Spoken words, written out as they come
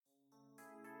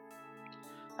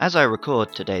As I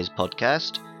record today's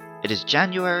podcast, it is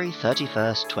January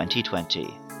 31st,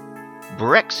 2020.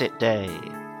 Brexit Day!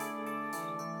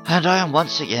 And I am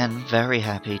once again very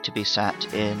happy to be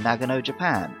sat in Nagano,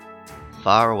 Japan,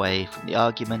 far away from the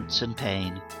arguments and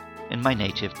pain in my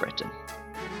native Britain.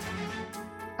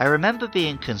 I remember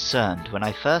being concerned when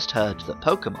I first heard that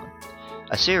Pokemon,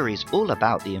 a series all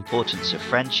about the importance of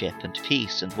friendship and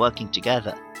peace and working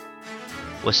together,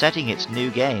 was setting its new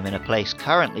game in a place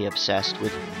currently obsessed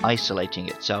with isolating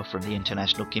itself from the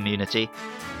international community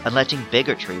and letting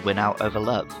bigotry win out over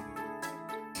love.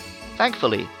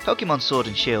 Thankfully, Pokemon Sword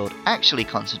and Shield actually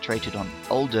concentrated on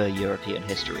older European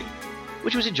history,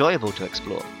 which was enjoyable to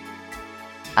explore.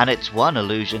 And its one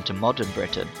allusion to modern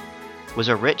Britain was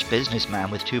a rich businessman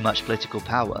with too much political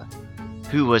power,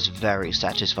 who was very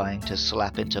satisfying to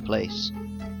slap into place.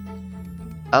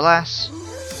 Alas,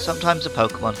 sometimes a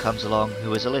Pokemon comes along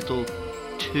who is a little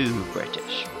too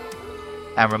British,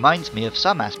 and reminds me of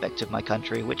some aspects of my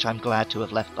country which I'm glad to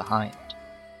have left behind.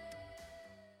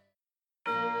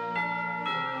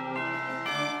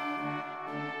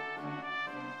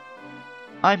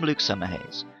 I'm Luke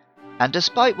Summerhays, and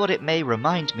despite what it may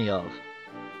remind me of,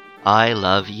 I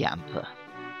love Yamper.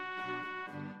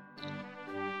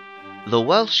 The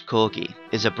Welsh Corgi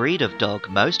is a breed of dog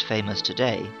most famous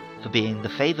today for being the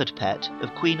favoured pet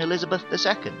of Queen Elizabeth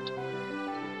II.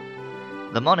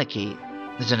 The monarchy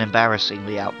is an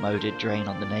embarrassingly outmoded drain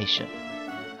on the nation,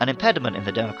 an impediment in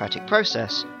the democratic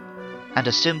process, and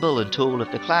a symbol and tool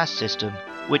of the class system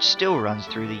which still runs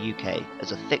through the UK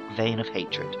as a thick vein of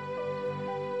hatred.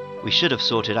 We should have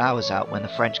sorted ours out when the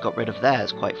French got rid of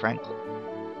theirs, quite frankly.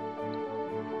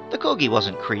 The Corgi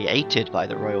wasn't created by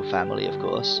the royal family, of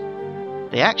course.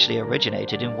 They actually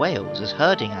originated in Wales as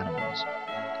herding animals.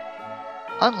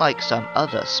 Unlike some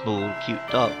other small, cute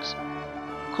dogs,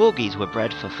 Corgis were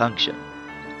bred for function.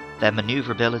 Their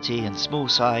maneuverability and small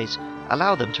size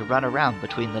allow them to run around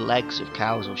between the legs of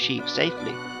cows or sheep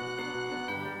safely.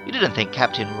 You didn't think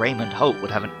Captain Raymond Holt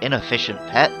would have an inefficient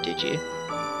pet, did you?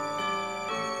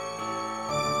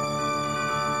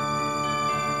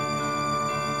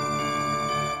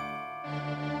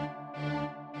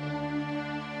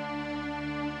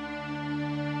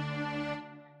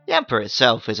 Yamper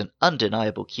itself is an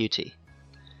undeniable cutie.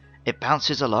 It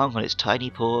bounces along on its tiny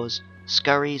paws,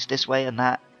 scurries this way and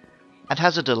that, and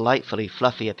has a delightfully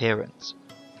fluffy appearance.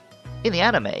 In the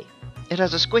anime, it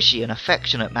has a squishy and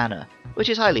affectionate manner, which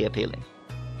is highly appealing.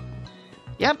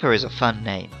 Yamper is a fun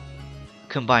name,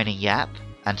 combining yap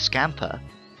and scamper,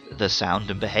 the sound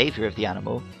and behaviour of the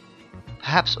animal,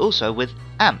 perhaps also with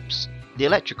amps, the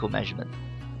electrical measurement.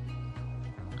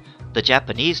 The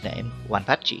Japanese name,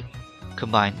 Wanpachi,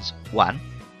 combines wan,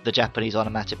 the Japanese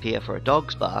onomatopoeia for a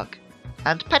dog's bark,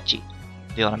 and pachi,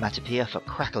 the onomatopoeia for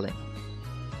crackling.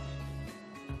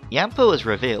 Yamper was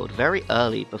revealed very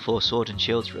early before Sword and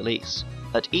Shield's release,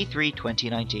 at E3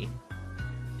 2019.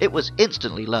 It was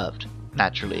instantly loved,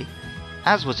 naturally,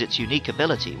 as was its unique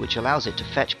ability which allows it to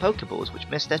fetch Pokeballs which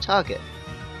miss their target.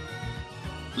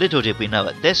 Little did we know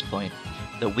at this point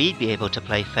that we'd be able to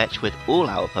play fetch with all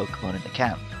our Pokemon in the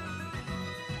camp.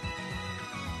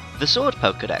 The Sword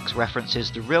Pokédex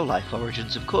references the real-life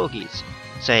origins of Corgis,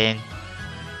 saying,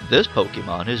 "This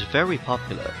Pokemon is very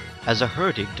popular as a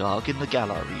herding dog in the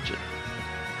Galar region.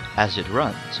 As it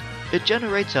runs, it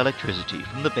generates electricity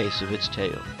from the base of its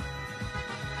tail."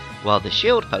 While the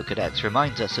Shield Pokédex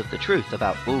reminds us of the truth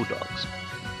about bulldogs.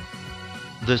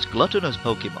 "This gluttonous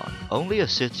Pokemon only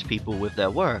assists people with their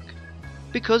work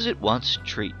because it wants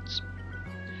treats.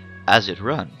 As it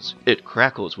runs, it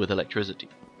crackles with electricity."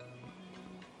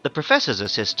 The Professor's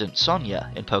assistant,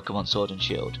 Sonia, in Pokemon Sword and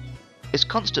Shield, is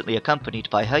constantly accompanied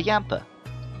by her Yamper.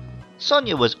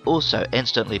 Sonia was also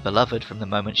instantly beloved from the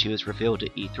moment she was revealed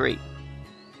at E3,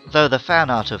 though the fan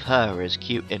art of her is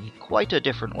cute in quite a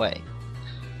different way.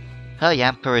 Her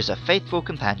Yamper is a faithful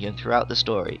companion throughout the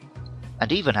story,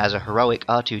 and even has a heroic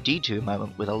R2-D2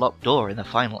 moment with a locked door in the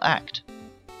final act.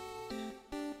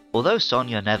 Although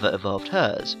Sonia never evolved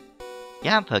hers,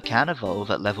 Yamper can evolve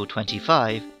at level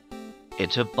 25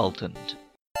 into Boltund.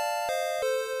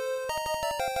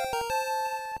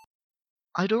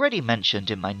 I'd already mentioned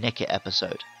in my Nickit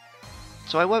episode,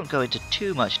 so I won't go into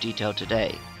too much detail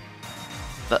today,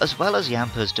 but as well as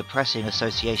Yamper's depressing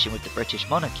association with the British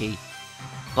monarchy,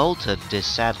 Boltund is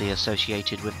sadly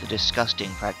associated with the disgusting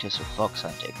practice of fox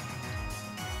hunting.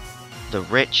 The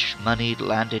rich, moneyed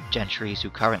landed gentries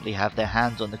who currently have their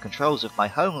hands on the controls of my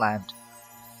homeland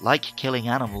like killing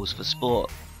animals for sport,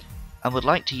 and would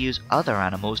like to use other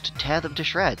animals to tear them to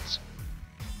shreds.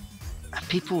 And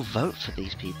people vote for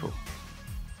these people.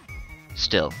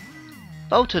 Still,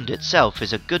 Boltund itself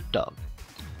is a good dog,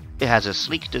 It has a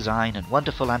sleek design and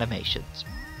wonderful animations.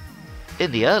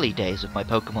 In the early days of my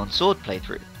Pokemon Sword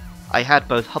playthrough, I had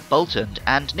both Boltund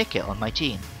and Nickit on my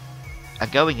team,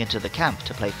 and going into the camp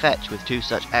to play fetch with two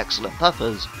such excellent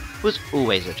puppers was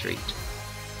always a treat.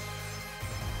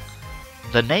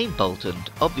 The name Boltund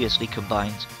obviously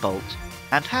combines bolt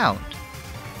and hound,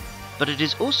 but it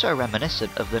is also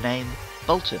reminiscent of the name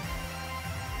Bolton.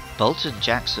 Bolton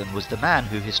Jackson was the man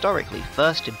who historically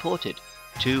first imported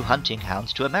 2 hunting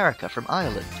hounds to America from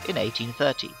Ireland in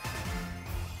 1830.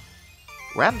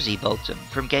 Ramsay Bolton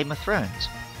from Game of Thrones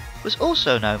was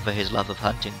also known for his love of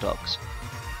hunting dogs,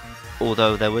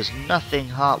 although there was nothing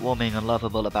heartwarming and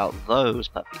lovable about those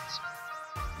puppies.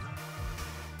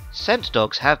 Scent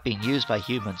dogs have been used by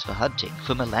humans for hunting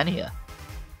for millennia,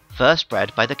 first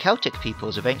bred by the Celtic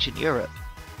peoples of ancient Europe.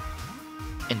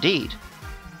 Indeed,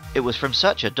 it was from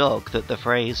such a dog that the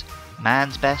phrase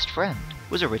man's best friend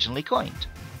was originally coined.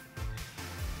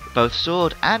 Both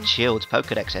Sword and Shield's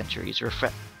Pokédex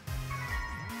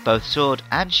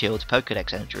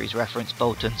entries reference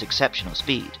Boltund's exceptional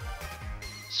speed.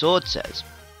 Sword says,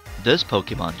 "This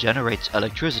Pokemon generates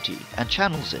electricity and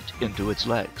channels it into its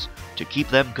legs to keep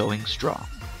them going strong.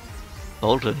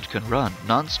 Boltund can run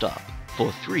non-stop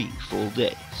for 3 full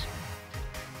days."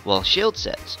 While Shield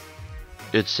says,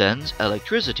 "It sends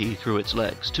electricity through its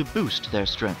legs to boost their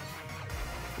strength.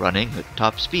 Running at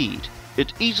top speed,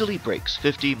 it easily breaks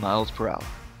 50 miles per hour."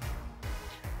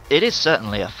 It is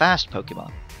certainly a fast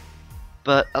Pokemon,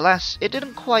 but alas, it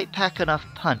didn't quite pack enough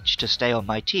punch to stay on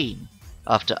my team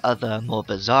after other, more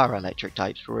bizarre electric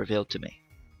types were revealed to me.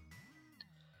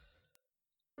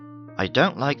 I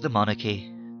don't like the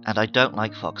monarchy, and I don't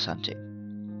like fox hunting.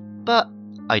 But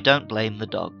I don't blame the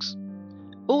dogs.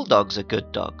 All dogs are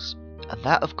good dogs, and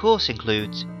that of course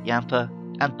includes Yamper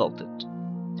and Boltund.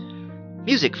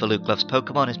 Music for Luke Loves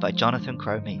Pokemon is by Jonathan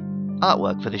Cromie.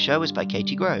 Artwork for the show is by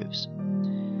Katie Groves.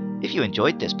 If you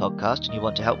enjoyed this podcast and you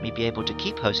want to help me be able to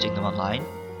keep hosting them online,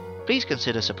 please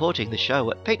consider supporting the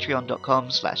show at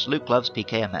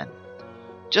patreon.com/LukeLovesPKMN.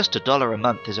 Just $1 a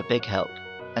month is a big help,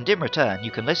 and in return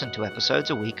you can listen to episodes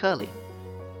a week early.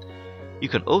 You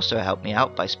can also help me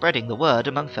out by spreading the word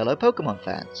among fellow Pokemon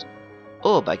fans,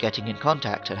 or by getting in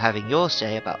contact and having your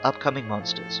say about upcoming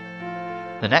monsters.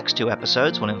 The next 2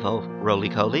 episodes will involve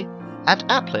Roly-Coly and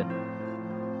Applin.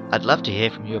 I'd love to hear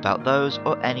from you about those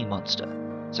or any monster,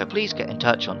 so please get in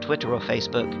touch on Twitter or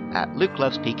Facebook at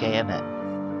LukeLovesPKMN.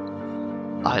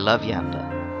 I love Yamper,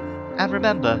 and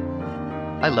remember,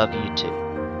 I love you too.